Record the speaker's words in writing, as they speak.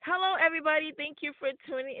everybody. Thank you for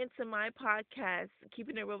tuning into my podcast,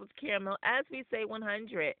 Keeping It Real with Caramel. As we say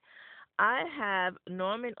 100, I have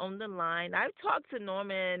Norman on the line. I've talked to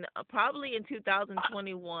Norman probably in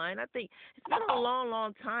 2021. I think it's been a long,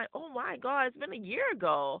 long time. Oh my God, it's been a year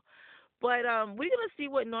ago. But we're gonna see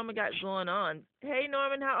what Norman got going on. Hey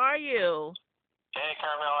Norman, how are you? Hey,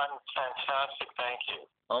 Carmel, I'm fantastic. Thank you.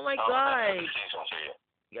 Oh my All the best for God. the season to you.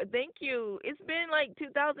 Yeah, thank you. It's been like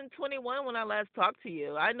 2021 when I last talked to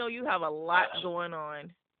you. I know you have a lot Yes. going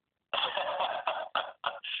on. Well,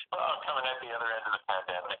 coming at the other end of the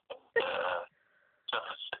pandemic, and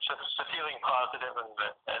just feeling positive and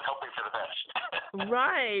hoping for the best.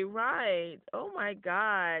 Right, right. Oh my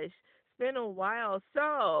gosh. It's been a while.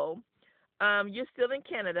 So, you're still in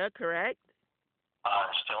Canada, correct?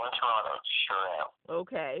 I'm still in Toronto. Sure am.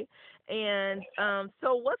 Okay. And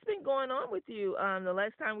so what's been going on with you? The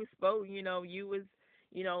last time we spoke, you was,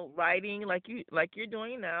 writing like you're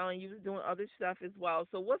doing now and you was doing other stuff as well.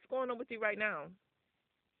 So what's going on with you right now?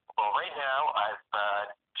 Well, right now, I've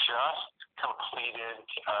just completed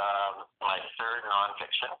my third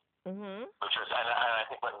nonfiction, Mhm. which was, and I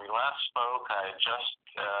think when we last spoke, I just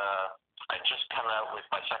come out with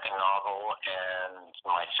my second novel and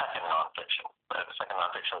my second nonfiction. The second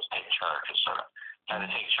nonfiction was Take Charge. It's sort of how to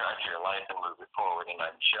take charge of your life and move it forward. And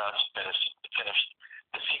I just finished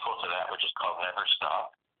the sequel to that, which is called Never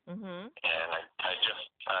Stop. Mhm. And I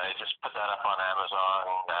just put that up on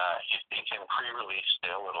Amazon. It's in pre-release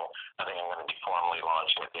still. I think I'm going to be formally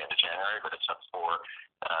launching at the end of January, but it's up for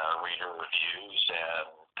reader reviews, and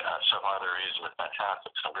so far the reviews have been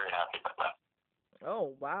fantastic. So I'm very happy about that.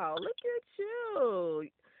 Oh wow, look at you.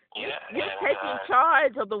 You're, Yeah, you're and taking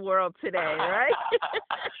charge of the world today, right?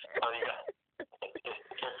 well,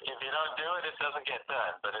 if you don't do it, it doesn't get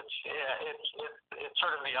done. But it's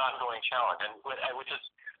sort of the ongoing challenge, and which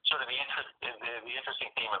is sort of the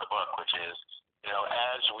interesting theme of the book, which is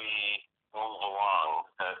as we move along,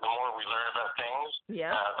 the more we learn about things,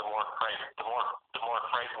 Yeah. the more frightened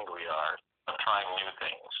we are of trying new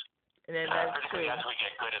things. And then that's Particularly true. as we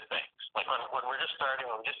get good at things. Like when we're just starting,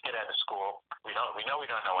 when we just get out of school, we know we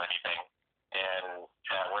don't know anything, and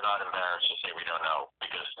we're not embarrassed to say we don't know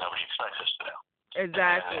because nobody expects us to know.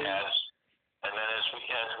 Exactly. And then as we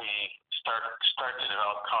start to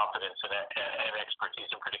develop confidence and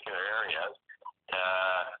expertise in particular areas,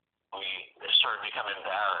 we sort of become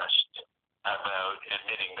embarrassed about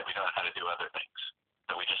admitting that we don't know how to do other things,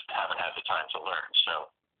 that we just haven't had the time to learn.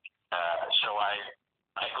 So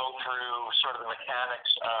I go through sort of the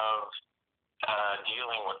mechanics of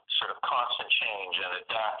dealing with sort of constant change and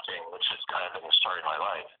adapting, which has kind of been the story of my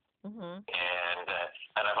life. Mhm. And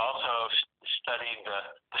I've also studied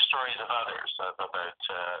the stories of others, about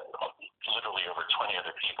literally over 20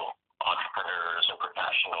 other people, entrepreneurs and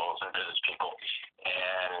professionals and business people,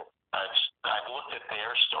 and I've looked at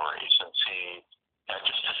their stories and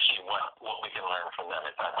just to see what we can learn from them.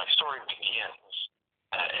 In fact, my story begins,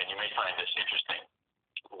 and you may find this interesting,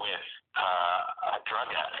 with a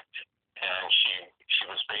drug addict, and she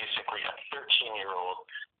was basically a 13-year-old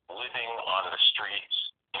living on the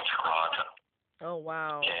streets in Toronto. Oh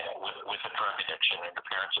wow. And with a drug addiction, and her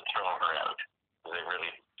parents had thrown her out. They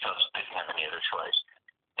really just didn't have any other choice.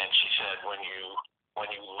 And she said, when you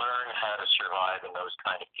learn how to survive in those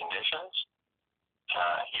kind of conditions,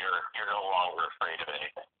 you're no longer afraid of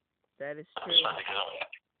anything. That is It true. was fun because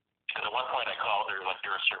at one point I called her like,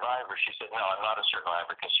 you're a survivor. She said, no, I'm not a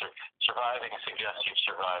survivor, because surviving suggests you've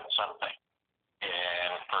survived something.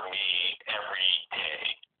 And for me, every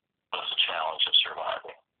day was a challenge of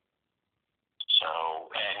surviving. So,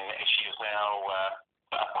 and she is now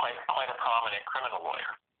quite a prominent criminal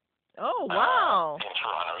lawyer. Oh wow. In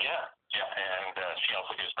Toronto, yeah. And she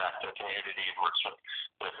also gives back to the community and works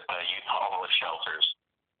with youth homeless shelters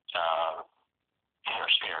in her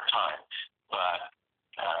spare time. But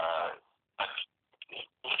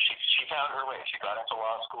she found her way. She got into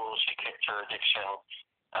law school. She kicked her addiction,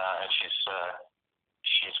 and she's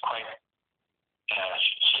quite.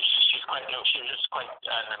 She's quite. No, she was just quite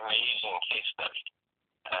an amazing case study.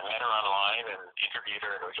 And I met her online and interviewed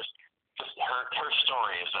her, and it was just her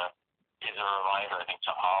story is a reminder, I think,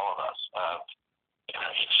 to all of us of,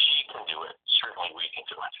 if she can do it, certainly we can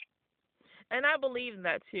do it. And I believe in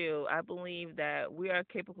that too. I believe that we are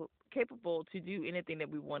capable to do anything that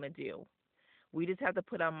we want to do. We just have to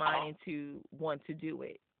put our mind into want to do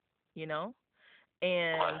it, you know?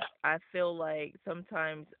 And I feel like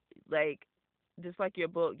sometimes, like, just like your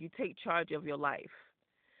book, you take charge of your life.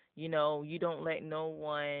 You don't let no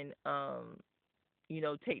one,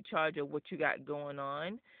 take charge of what you got going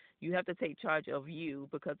on. You have to take charge of you,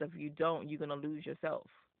 because if you don't, you're going to lose yourself.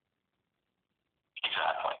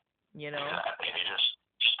 Exactly. You know. Exactly. And you just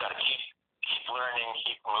got to keep learning,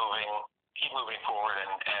 keep moving forward.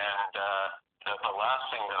 And the last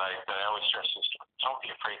thing that I always stress is don't be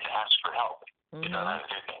afraid to ask for help. You know how Mhm.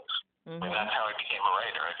 to do things. I mean, Mhm. that's how I became a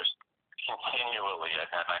writer. I just continually, and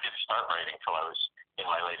I didn't start writing till I was in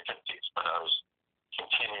my late 50s, but I was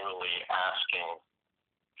continually asking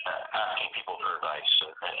people for advice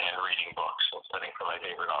and reading books and studying for my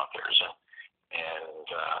favorite authors and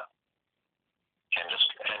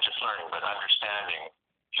just learning, but understanding,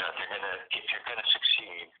 if you're gonna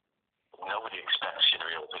succeed, nobody expects you to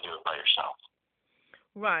be able to do it by yourself.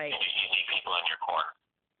 Right. You need people in your corner.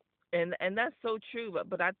 And that's so true,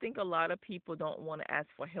 but I think a lot of people don't want to ask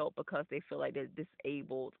for help because they feel like they're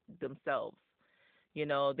disabled themselves. You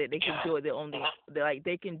know that they can Yeah. do it their own. Mhm. Like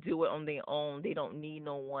they can do it on their own. They don't need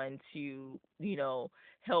no one to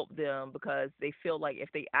help them because they feel like if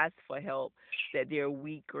they ask for help that they're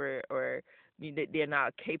weak or that they're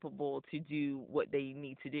not capable to do what they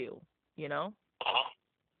need to do. You know. Mhm.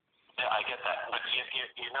 Yeah, I get that. But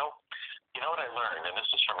you know what I learned, and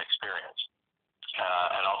this is from experience,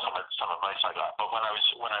 and also some advice I got. But when I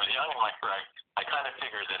was young in my career, I kind of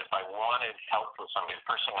figured that if I wanted help with something, the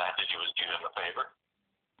first thing I had to do was do them a favor,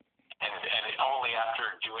 and only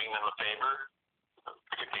after doing them a favor,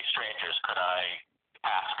 particularly strangers, could I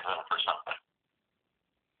ask them for something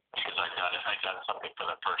because I'd done something for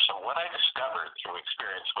them first. So what I discovered through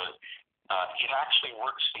experience was it actually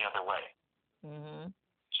works the other way. Mhm.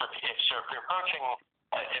 So if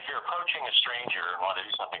you're approaching a stranger and want to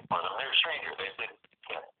do something for them, they're a stranger. They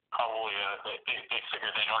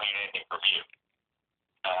figure they don't need anything from you.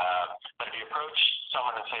 But if you approach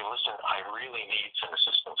someone and say, "Listen, I really need some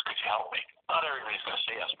assistance. Could you help me?" Not everybody's going to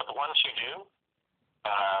say yes, but the ones who do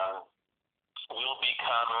uh, will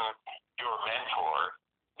become your mentor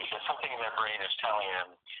because something in their brain is telling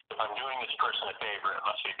them, if I'm doing this person a favor, it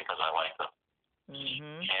must be because I like them.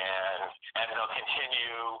 Mhm. And they'll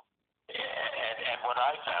continue. And what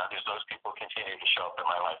I found is those people continue to show up in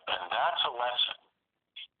my life, and that's a lesson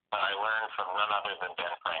that I learned from none other than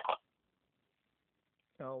Ben Franklin.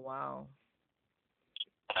 Oh wow.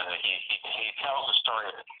 And he tells a story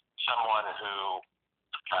of someone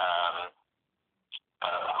um,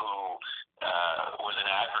 who was an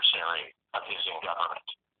adversary of his in government.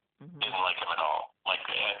 Mhm. Didn't like him at all.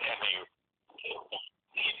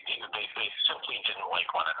 They simply didn't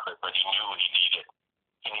like one another, but he knew what he needed.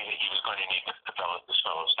 He knew that he was going to need this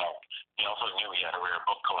fellow's help. He also knew he had a rare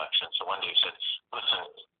book collection. So one day he said, "Listen,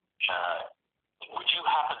 would you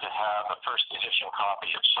happen to have a first edition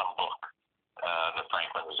copy of some book that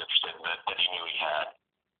Franklin was interested in that he knew he had?"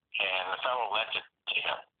 And the fellow lent it to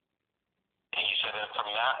him. And he said that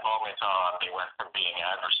from that moment on, they went from being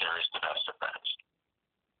adversaries to best of friends.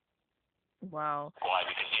 Wow. Why?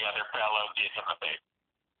 Because the other fellow did him a favor.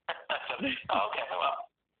 I said, "Okay, well."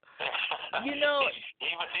 You know,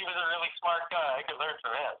 he was a really smart guy. I could learn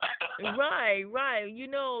from him. right,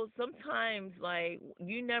 right. Sometimes like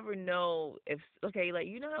you never know if okay, like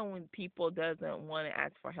how when people doesn't want to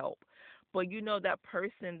ask for help, but that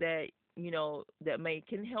person that that may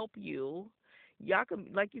can help you, y'all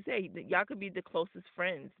can like you say, y'all could be the closest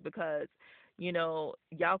friends because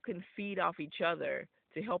y'all can feed off each other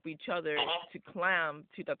to help each other Mhm. to climb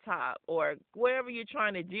to the top or wherever you're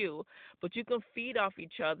trying to do, but you can feed off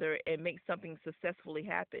each other and make something successfully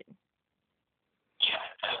happen. Yeah,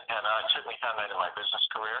 and I certainly found that in my business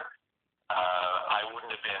career. I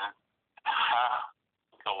wouldn't have been half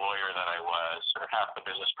the lawyer that I was or half the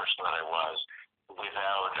business person that I was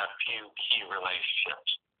without a few key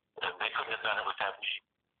relationships. They couldn't have done it without me.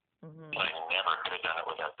 Mhm. I never could have done it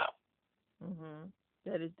without them. Mhm.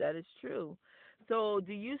 That is true. So,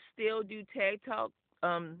 do you still do TED Talk?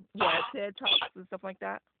 Yeah, TED Talks and stuff like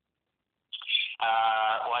that.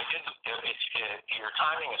 Well, I did. Your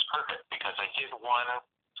timing is perfect because I did one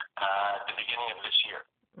at the beginning of this year.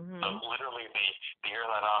 So Mhm. literally the year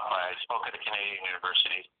let off, I spoke at a Canadian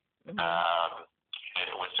university. Mhm. Um, and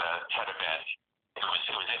it was a TED event. It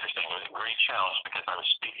was interesting. It was a great challenge because I was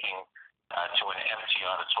speaking to an empty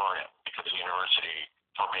auditorium because the university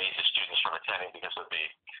forbade the students from attending because of the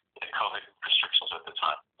COVID restrictions at the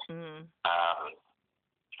time. Mhm. Um,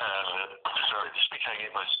 the speech I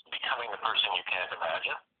gave was becoming the person you can't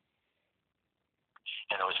imagine,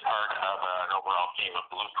 and it was part of an overall theme of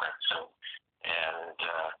blueprints and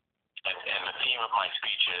uh, and the theme of my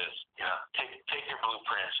speech is, take your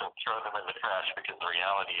blueprints and throw them in the trash because the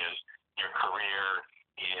reality is your career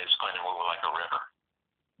is going to move like a river.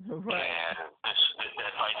 Right. And the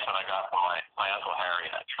advice that I got from my Uncle Harry,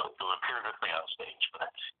 actually, who appeared with me on stage, but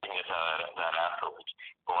you can get that afterwards,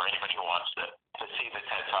 or anybody who wants to see the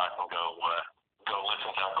TED Talk and go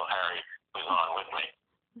listen to Uncle Harry, who's on with me,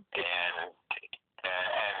 and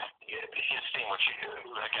his thing, which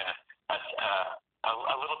again,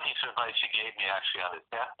 a little piece of advice he gave me actually on his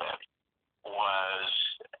deathbed was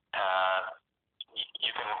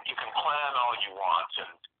you can plan all you want,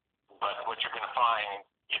 but what you're going to find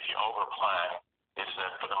if you overplan is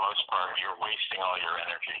that for the most part you're wasting all your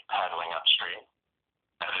energy paddling upstream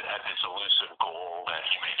at this elusive goal that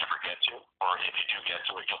you may never get to, or if you do get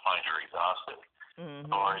to it, you'll find you're exhausted.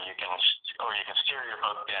 Mm-hmm. Or you can steer your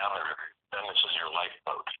boat down the river. Then this is your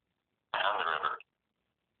lifeboat down the river,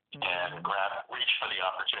 and reach for the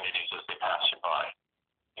opportunities as they pass you by.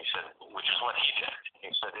 He said, which is what he did.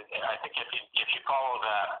 He said, I think if you follow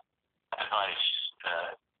that advice,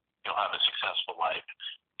 you'll have a successful life.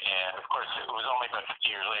 And of course, it was only about 50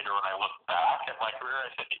 years later when I looked back at my career, I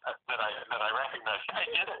said that I recognized I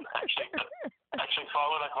did it. Actually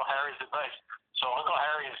followed Uncle Harry's advice. So Uncle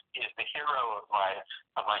Harry is the hero of my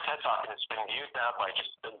TED Talk, and it's been viewed now by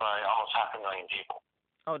almost 500,000 people.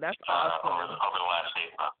 Oh, that's awesome. Over the last 8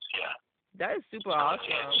 months, yeah. That is super awesome.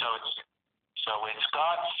 So it's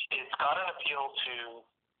got an appeal to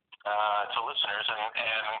listeners,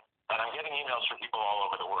 and I'm getting emails from people all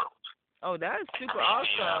over the world. Oh, that is super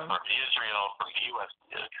awesome. From Israel, from the U.S.,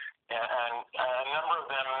 and a number of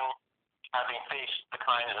them having faced the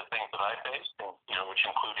kinds of things that I faced, and, which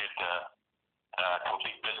included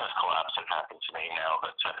complete business collapse that happened to me now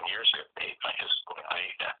about 7 years ago.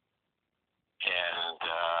 And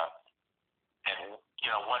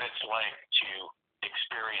what it's like to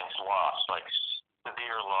experience loss, like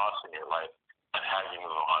severe loss in your life, and how you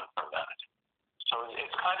move on from that. So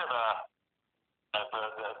it's kind of the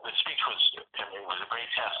speech was a great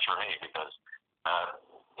test for me because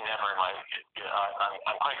never in my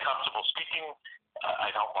I'm quite comfortable speaking. I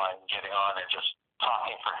don't mind getting on and just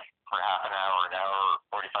talking for half an hour,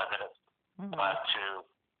 45 minutes, but to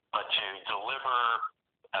deliver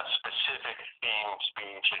a specific theme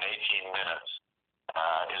speech in 18 minutes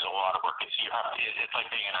is a lot of work. It's like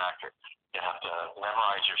being an actor. You have to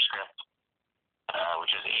memorize your script,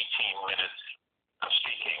 which is 18 minutes of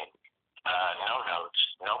speaking, no notes,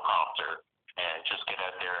 no prompter, and just get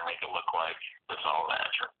out there and make it look like it's all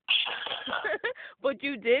natural. But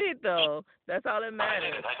you did it though. That's all that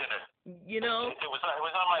matters. I did it. It was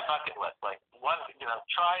on my bucket list. Like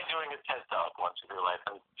try doing a TED Talk once in your life,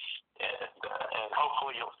 and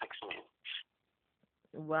hopefully you'll succeed.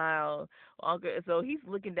 Wow. Okay, so he's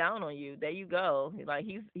looking down on you. There you go. Like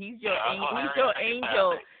he's your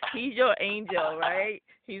angel. He's your angel, right?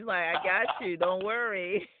 He's like, I got you. Don't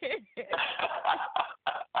worry.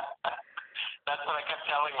 That's what I kept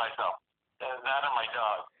telling myself. That and my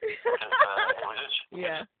dog.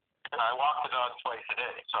 Yeah. I walk the dog twice a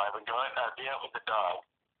day, so I'd be out with the dog,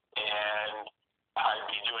 and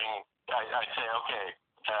I'd say, okay,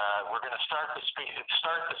 we're going to start the speech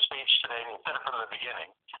today, and instead of from the beginning,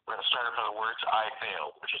 we're going to start from the words "I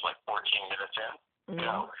failed," which is like 14 minutes in, and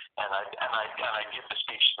I give the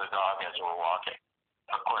speech to the dog as we're walking.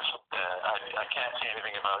 Of course, I can't say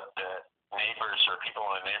anything about the neighbors or people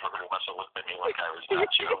in the neighborhood who must have looked at me like I was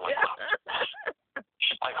nuts.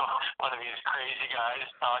 Like one of these crazy guys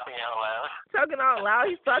talking out loud. Talking out loud?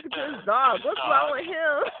 He's talking to his dog. What's wrong with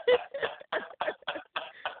him?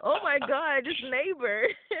 Oh my God, this neighbor.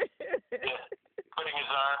 Putting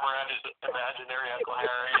his arm around his imaginary Uncle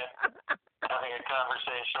Harry and having a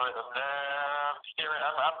conversation with him.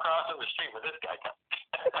 I'm crossing the street with this guy.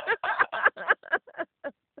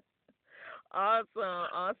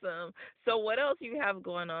 Awesome. So what else you have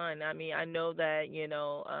going on? I mean, I know that, you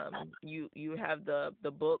have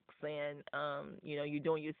the books and, you're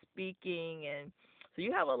doing your speaking, and so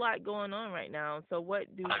you have a lot going on right now. So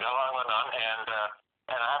what do I got a lot going on,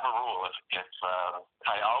 and I have a rule. If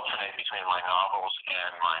I alternate between my novels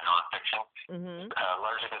and my nonfiction,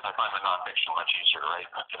 largely because I find the nonfiction much easier to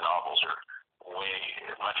write, but the novels are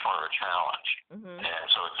much more of a challenge. And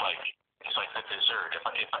so it's like the dessert. If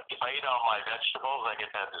I eat all my vegetables, I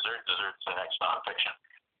get that dessert. Dessert's the next nonfiction.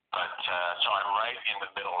 But so I'm right in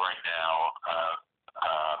the middle right now of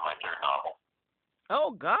my third novel.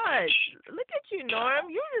 Oh gosh, look at you, Norm.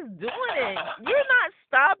 You're just doing it. You're not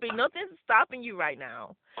stopping. Nothing's stopping you right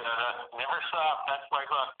now. Never stop. That's my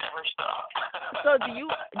book. Never stop. So do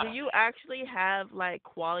you actually have like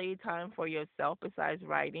quality time for yourself besides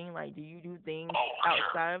writing? Like, do you do things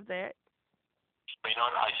outside of that? You know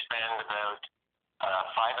what? I spend about 5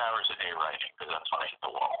 hours a day writing because that's when I hit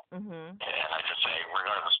the wall. And I just say,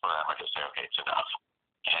 regardless of that, I just say, okay, it's enough.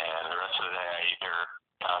 And the rest of the day, I either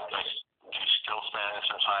I still spend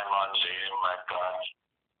some time on Zoom. I've got,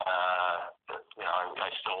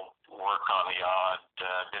 I still work work on the odd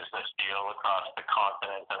business deal across the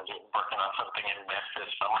continent. I'm working on something in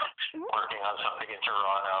Memphis. I'm working on something in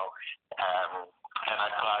Toronto. And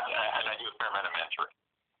I do a fair amount of mentoring.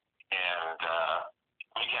 And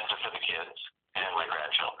weekends are for the kids and my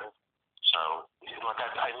grandchildren. So, look,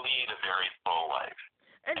 I lead a very full life.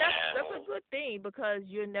 And that's a good thing because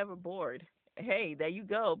you're never bored. Hey, there you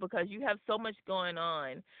go. Because you have so much going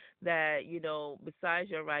on that, besides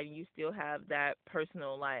your writing, you still have that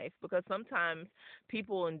personal life. Because sometimes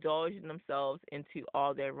people indulge themselves into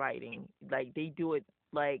all their writing. Like they do it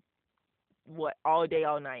like what all day,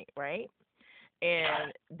 all night, right?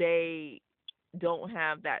 And they don't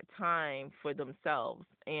have that time for themselves.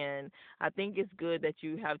 And I think it's good that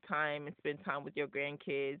you have time and spend time with your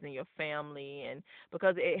grandkids and your family, and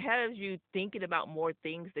because it has you thinking about more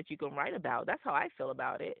things that you can write about. That's how I feel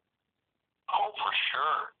about it. Oh, for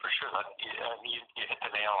sure, for sure. You hit the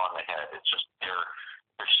nail on the head. It's just I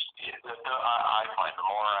find the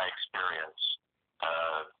more I experience,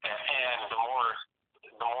 and the more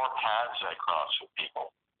paths I cross with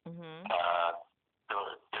people, Mhm. the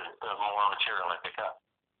more material I pick up.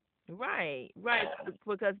 Right,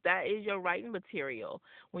 because that is your writing material.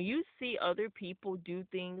 When you see other people do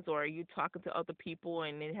things, or you talking to other people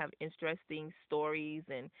and they have interesting stories,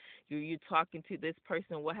 and you're talking to this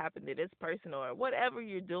person, what happened to this person, or whatever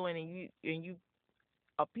you're doing, and you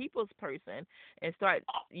a people's person and start,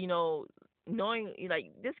 knowing,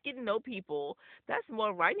 like just getting to know people, that's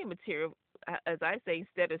more writing material, as I say,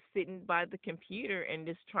 instead of sitting by the computer and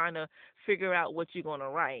just trying to figure out what you're going to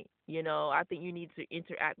write. I think you need to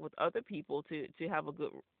interact with other people to have a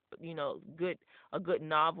good, a good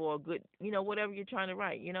novel, or good, whatever you're trying to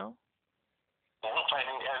write. And very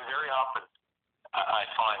often I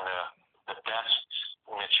find the best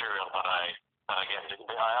material that I get.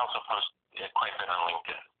 I also post quite a bit on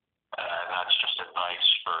LinkedIn, and that's just advice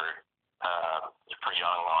for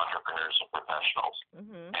young entrepreneurs and professionals.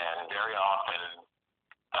 Mhm. And very often,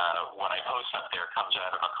 what I post up there comes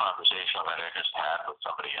out of a conversation that I just had with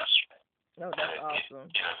somebody yesterday. Oh, that's awesome.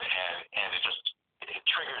 And it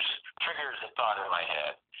triggers a thought in my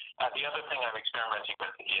head. The other thing I'm experimenting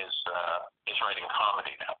with is writing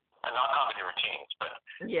comedy now, and not comedy routines, but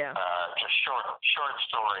Yeah. just short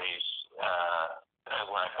stories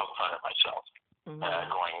where I poke fun at myself, Mhm.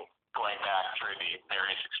 going back through the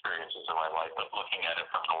various experiences of my life, but looking at it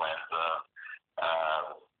from the lens of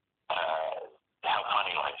uh, uh, how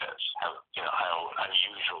funny life is, how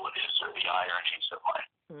unusual it is, or the ironies of life.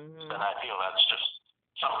 Mhm. And I feel that's just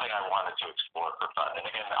something I wanted to explore for fun. And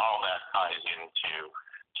again, all that ties into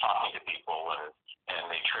talking to people, and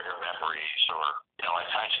they trigger memories. Or,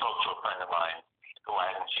 I spoke to a friend of mine who I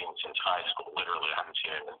hadn't seen since high school. Literally, I haven't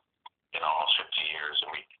seen him in almost 50 years.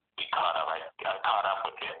 And we caught up. I caught up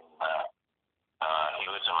with him. He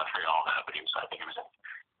lives in Montreal now, but I think he was in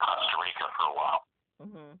Costa Rica for a while,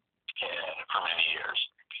 Mhm. and for many years.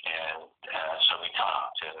 And so we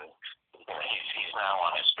talked, and he's now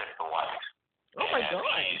on his fifth wife. Oh my And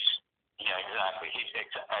God. yeah, exactly.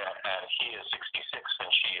 And he is 66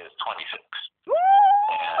 and she is 26. Woo!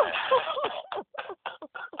 And,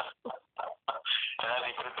 and as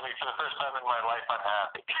he put it to me, for the first time in my life, I'm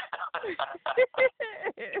happy.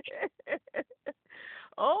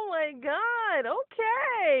 Oh my God.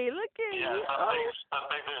 Okay. Look at Yeah, you. some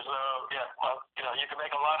things there's well, you can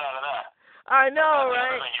make a lot out of that. I know, The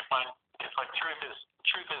right? other thing you find, it's like truth is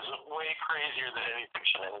way crazier than any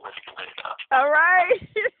fiction anybody can make up. All right.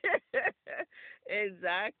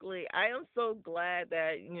 Exactly. I am so glad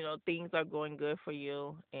that, things are going good for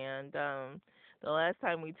you. And the last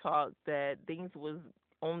time we talked, that things was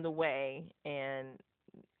on the way, and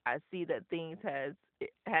I see that things has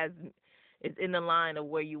is in the line of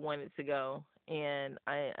where you want it to go. And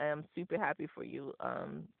I am super happy for you,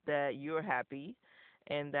 that you're happy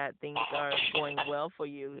and that things are going well for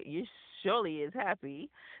you. You surely is happy.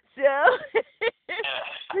 So Yeah.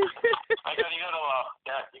 You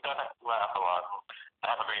gotta laugh a lot. I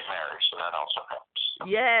have a great marriage, so that also helps.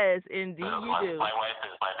 yes, indeed you do. My wife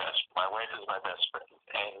is my best. My wife is my best friend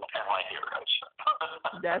and my hero.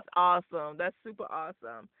 That's awesome. That's super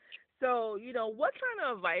awesome. So, what kind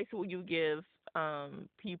of advice would you give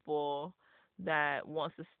people that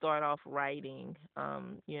wants to start off writing?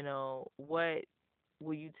 What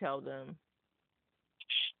will you tell them?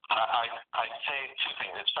 I'd say two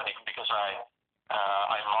things. It's funny because I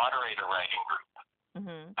moderate a writing group,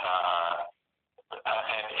 Mhm.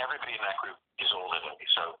 and everybody in that group is older than me.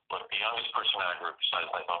 So, look, the youngest person in that group,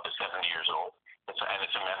 besides myself, is 70 years old. It's a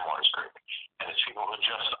memoirs group, and it's people who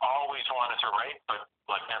just always wanted to write, but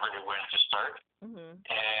never knew when to start. Mhm.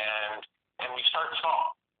 And we start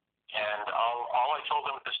small. And all I told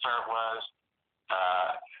them at the start was,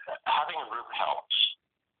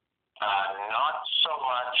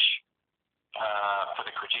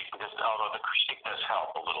 the critique does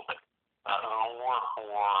help a little bit. More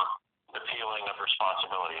for the feeling of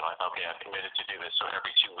responsibility, like, okay, I've committed to do this, so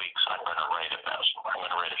every 2 weeks I'm going to write about, I'm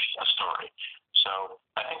going to write a story. So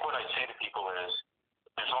I think what I'd say to people is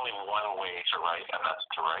there's only one way to write, and that's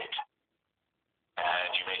to write.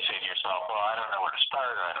 And you may say to yourself, well, I don't know where to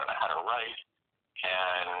start, or I don't know how to write.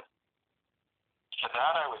 And to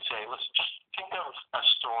that, I would say, let's just think of a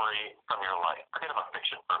story from your life. Forget about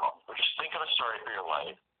fiction for a moment, but just think of a story for your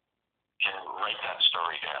life and write that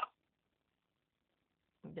story down.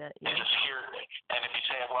 Yeah. And just hear it. And if you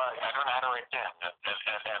say, well, I don't know how to write down,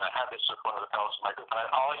 and I had this with one of the fellows in my group, and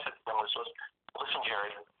all I said to them was, listen,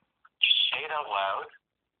 Jerry, just say it out loud,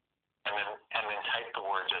 and then type the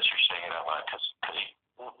words as you're saying it out loud. Because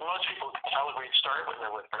most people can tell a great story when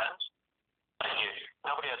they're with friends.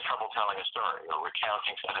 Nobody has trouble telling a story or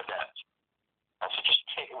recounting an event. And so just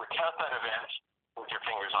recount that event with your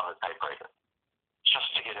fingers on the typewriter,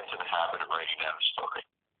 just to get into the habit of writing down a story.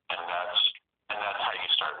 And that's how you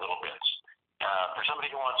start little bits. For somebody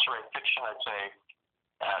who wants to write fiction, I'd say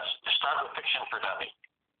start with Fiction for Dummies,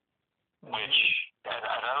 which, and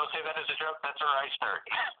I don't say that as a joke, that's where I start.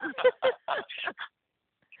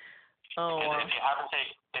 Oh. If you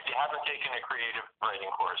haven't taken a creative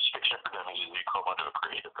writing course, Fiction for Dummies is the equivalent of a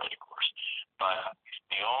creative writing course. But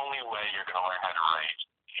the only way you're going to learn how to write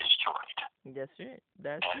is to write. That's it.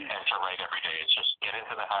 And to write every day. It's just get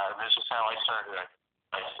into the habit. This is how I started.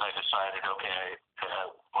 I decided, okay,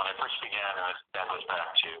 when I first began, and that goes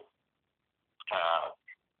back to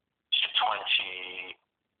 2014.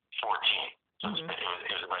 So it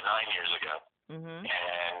was about 9 years ago.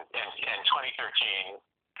 And 2013,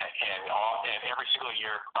 and every single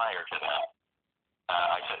year prior to that,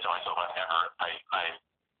 I said to myself,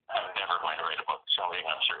 I'm never going to write a book. So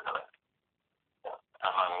I'm certain of it.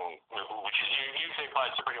 Which is usually applies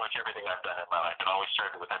to pretty much everything I've done in my life. It always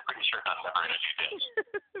started with, I'm pretty sure I'm never going to do this.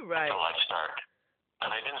 Right. Until I start. And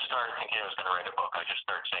I didn't start thinking I was going to write a book. I just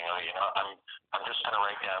started saying, I'm just going to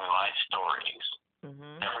write down my stories,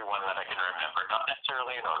 everyone that I can remember. Not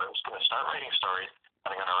necessarily in order. I'm just going to start writing stories, and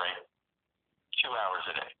I'm going to write 2 hours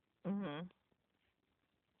a day.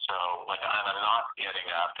 So, and I'm not getting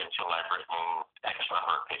up until I've written X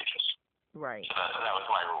number of pages. Right. So that was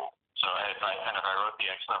my rule. So if I wrote the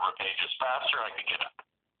X number of pages faster, I could get up.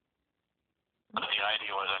 But the idea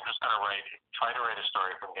was I'm just going to try to write a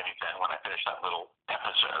story from beginning to end. When I finish that little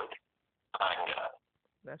episode, I can get up.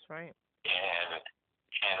 That's right.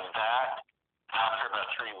 And that, after about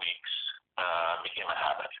 3 weeks, became a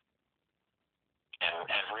habit. And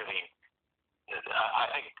really, I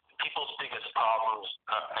think people's biggest problems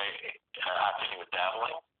have to do with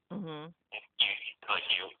dabbling.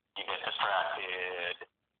 You get distracted.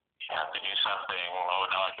 You have to do something. Oh,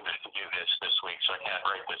 no, I committed to do this week, so I can't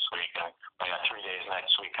write this week. And I got 3 days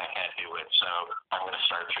next week, I can't do it, so I'm going to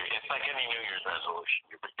start 3. It's like any New Year's resolution.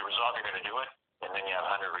 You resolve you're going to do it, and then you have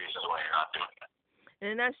 100 reasons why you're not doing it.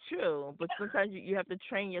 And that's true, but sometimes you have to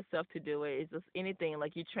train yourself to do it. It's just anything,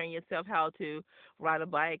 like you train yourself how to ride a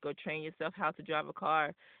bike or train yourself how to drive a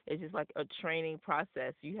car. It's just like a training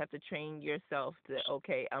process. You have to train yourself to,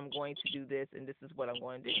 okay, I'm going to do this, and this is what I'm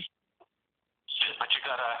going to do. But you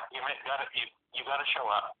gotta show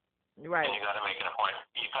up. Right. And you gotta make an appointment.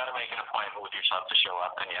 You gotta make an appointment with yourself to show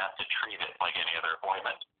up, and you have to treat it like any other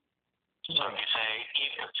appointment. So if you say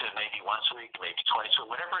even to maybe once a week, maybe twice a week,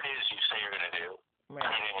 whatever it is you say you're gonna do, put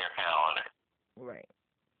it in your calendar. Right.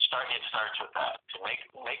 It starts with that. To make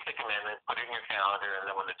the commitment, put it in your calendar, and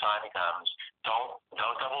then when the time comes, don't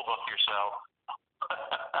double book yourself.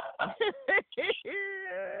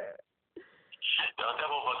 Don't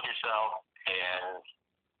double book yourself and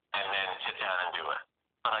then sit down and do it.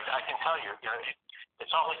 But I can tell you,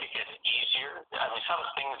 it's not like it gets easier. I mean, some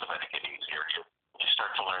things about it get easier. You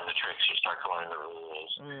start to learn the tricks. You start to learn the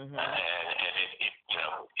rules. And it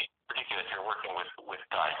particularly if you're working with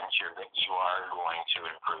guidance, you are going to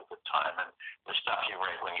improve with time. And the stuff you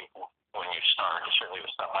write when you start, certainly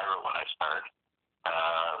the stuff I wrote when I started,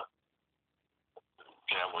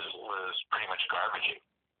 was pretty much garbage.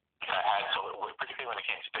 I had to, particularly when it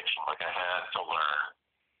came to fiction, I had to learn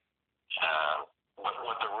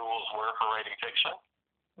what the rules were for writing fiction.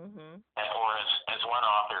 Or as one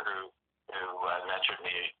author who mentored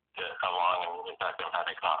me along, and in fact I'm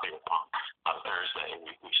having coffee with him on Thursday,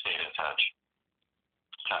 we stayed in touch,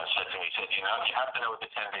 said to me, he said, you have to know what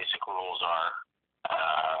the 10 basic rules are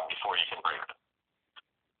before you can break them.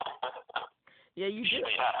 Yeah, you do. Yeah,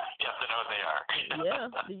 you have to know what they are. Yeah,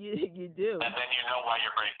 you do. And then you know why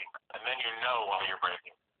you're breaking.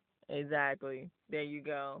 Exactly. There you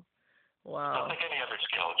go. Wow. It's like any other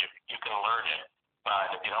skill. You can learn it,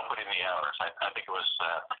 but if you don't put in the hours. I think it was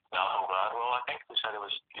Malcolm Gladwell, I think, who said it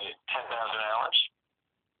was 10,000 hours.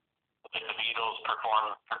 Did the Beatles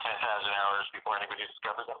perform for 10,000 hours before anybody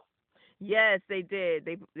discovered them? Yes, they did.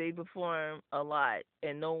 They performed a lot,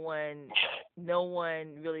 and Yeah. no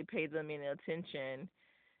one really paid them any attention,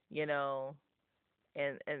 you know.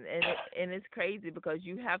 Yeah. And it's crazy because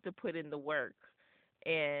you have to put in the work,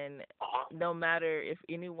 and Mm-hmm. no matter if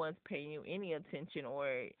anyone's paying you any attention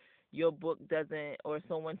or your book doesn't or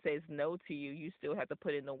someone says no to you, you still have to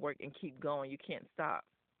put in the work and keep going. You can't stop.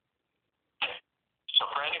 So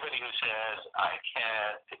for anybody who says, I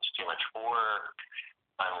can't, it's too much work,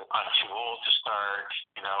 I'm too old to start,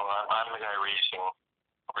 I'm the guy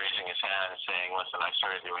raising his hand and saying, listen, I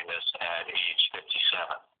started doing this at age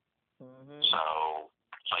 57. Mhm. So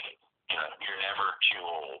it's like, you're never too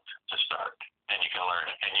old to start. And you can learn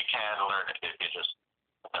it. And you can learn it if you just,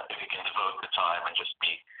 if you can devote the time and just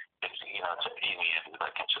be, it's in the end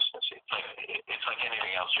about consistency. It's like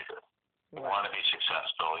anything else you do. You want to be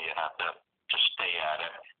successful, you have to just stay at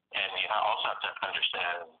it. And you also have to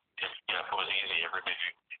understand if it was easy, everybody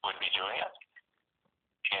would be doing it.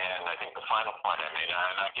 And I think the final point I made,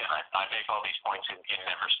 and again, I make all these points in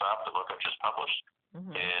Never Stop, the book I've just published,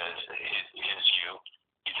 Mhm. is you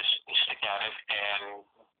just stick at it, and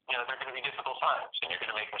there are going to be difficult times, and you're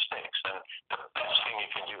going to make mistakes, and the best thing you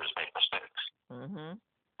can do is make mistakes, Mhm.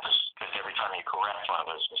 because every time you correct one of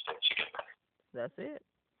those mistakes, you get better. That's it.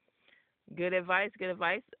 Good advice, good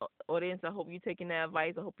advice. Audience, I hope you're taking that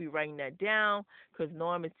advice. I hope you're writing that down because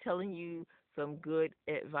Norm is telling you some good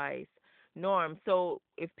advice. Norm, so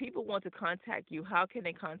if people want to contact you, how can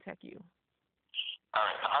they contact you? All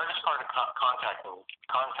right, the hardest part of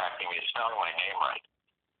contacting me is spelling my name right.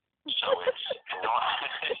 So it's it's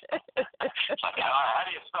like, how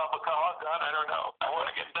do you spell Bacall? Oh, God, I don't know. I want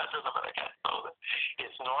to get in touch with them, but I can't spell it.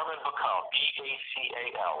 It's Norman Bacall, Bacal,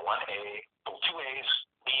 two A's,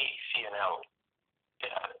 B-C-N-L.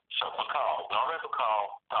 Yeah, so Bacall,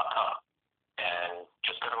 NormanBacall.com. And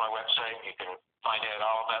just go to my website. You can find out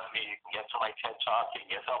all about me. You can get to my TED Talk. You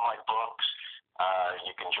can get to all my books.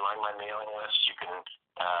 You can join my mailing list. You can,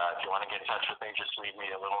 if you want to get in touch with me, just leave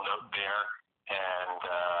me a little note there. And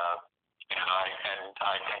I can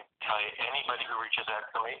tell you, anybody who reaches out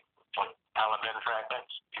to me, like Alan Ben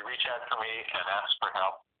Fragments, if you reach out to me and ask for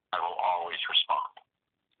help, I will always respond.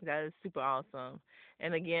 That is super awesome.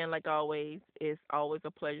 And again, like always, it's always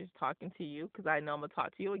a pleasure talking to you because I know I'm going to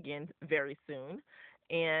talk to you again very soon.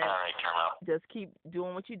 And All right, Carmel. just keep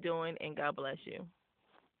doing what you're doing, and God bless you.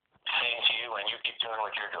 Same to you, and you keep doing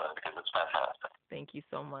what you're doing because it's fantastic. Thank you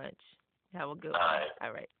so much. Have a good All one. right.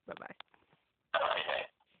 All right. Bye-bye. All right.